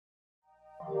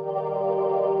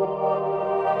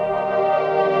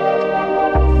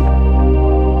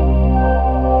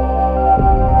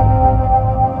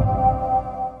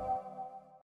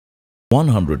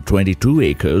122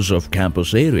 acres of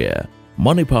campus area,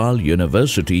 Manipal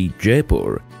University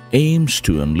Jaipur aims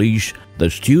to unleash the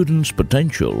student's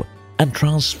potential and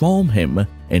transform him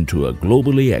into a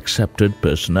globally accepted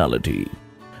personality.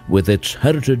 With its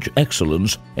heritage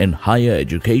excellence in higher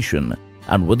education,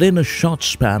 and within a short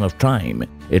span of time,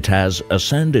 it has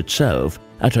ascended itself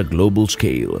at a global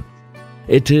scale.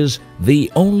 It is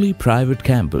the only private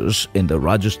campus in the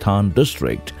Rajasthan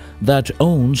district that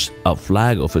owns a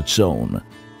flag of its own.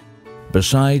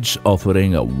 Besides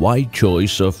offering a wide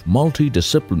choice of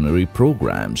multidisciplinary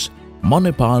programs,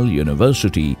 Manipal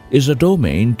University is a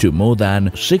domain to more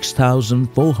than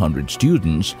 6,400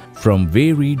 students from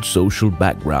varied social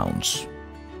backgrounds.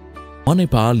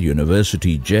 Manipal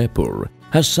University Jaipur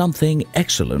has something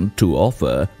excellent to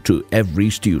offer to every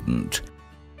student.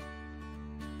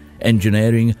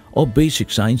 Engineering or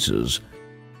basic sciences,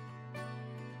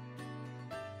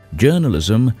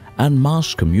 journalism and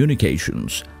mass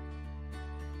communications,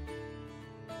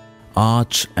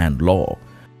 arts and law,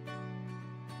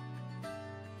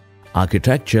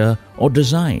 architecture or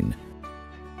design,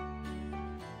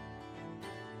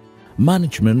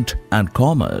 management and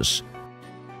commerce.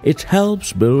 It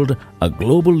helps build a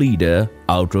global leader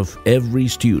out of every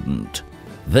student.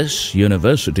 This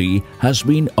university has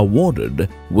been awarded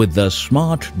with the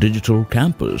Smart Digital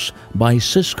Campus by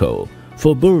Cisco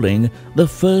for building the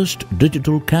first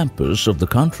digital campus of the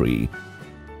country.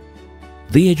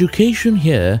 The education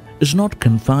here is not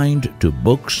confined to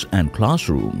books and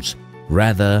classrooms.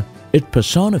 Rather, it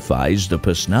personifies the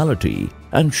personality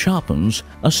and sharpens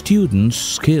a student's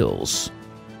skills.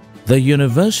 The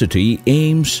university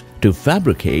aims to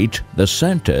fabricate the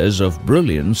centers of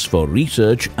brilliance for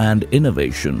research and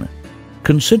innovation,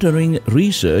 considering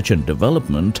research and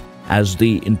development as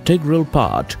the integral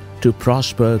part to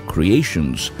prosper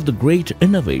creations of the great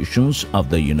innovations of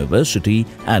the university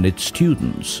and its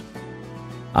students.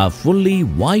 A fully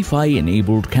Wi-Fi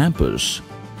enabled campus,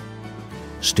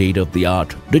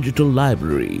 state-of-the-art digital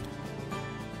library,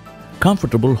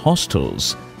 comfortable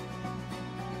hostels,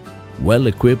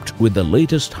 well-equipped with the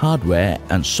latest hardware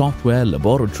and software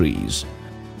laboratories,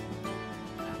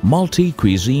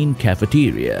 multi-cuisine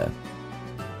cafeteria,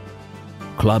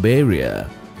 club area,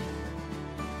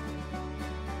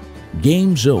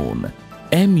 game zone.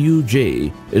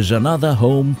 MUJ is another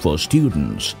home for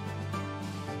students.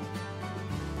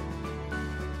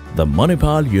 The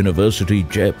Manipal University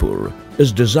Jaipur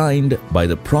is designed by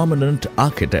the prominent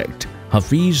architect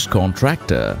Hafiz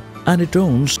Contractor, and it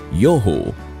owns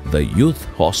Yoho, the youth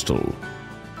hostel.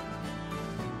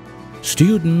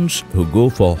 Students who go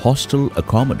for hostel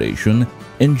accommodation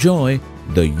enjoy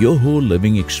the Yoho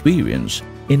living experience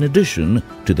in addition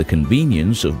to the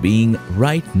convenience of being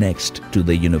right next to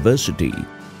the university.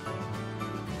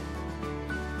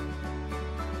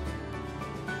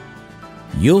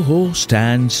 Yoho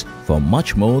stands for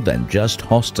much more than just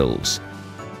hostels.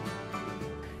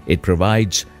 It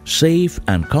provides safe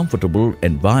and comfortable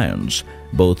environs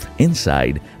both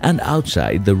inside and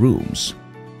outside the rooms.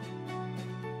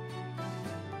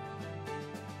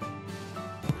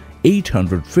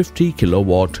 850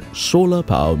 kilowatt solar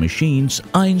power machines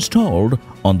are installed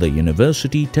on the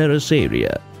university terrace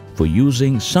area for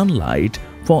using sunlight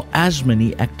for as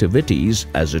many activities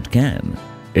as it can.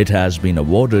 It has been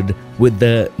awarded with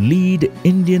the LEED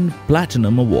Indian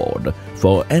Platinum Award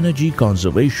for Energy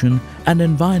Conservation and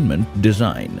Environment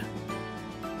Design.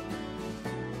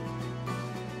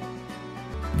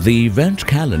 The event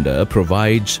calendar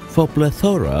provides for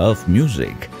plethora of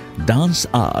music, dance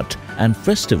art and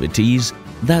festivities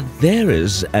that there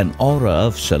is an aura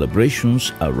of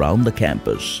celebrations around the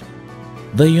campus.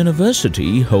 The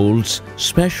university holds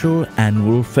special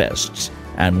annual fests,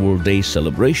 annual day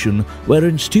celebration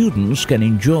wherein students can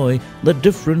enjoy the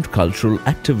different cultural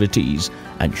activities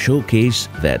and showcase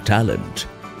their talent.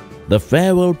 The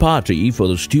farewell party for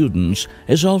the students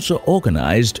is also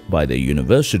organized by the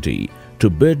university to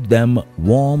bid them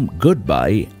warm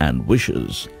goodbye and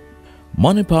wishes.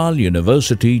 Manipal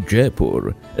University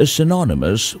Jaipur is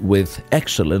synonymous with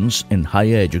excellence in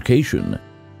higher education.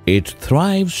 It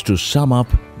thrives to sum up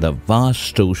the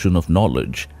vast ocean of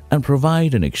knowledge and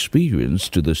provide an experience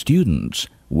to the students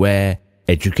where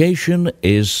education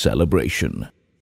is celebration.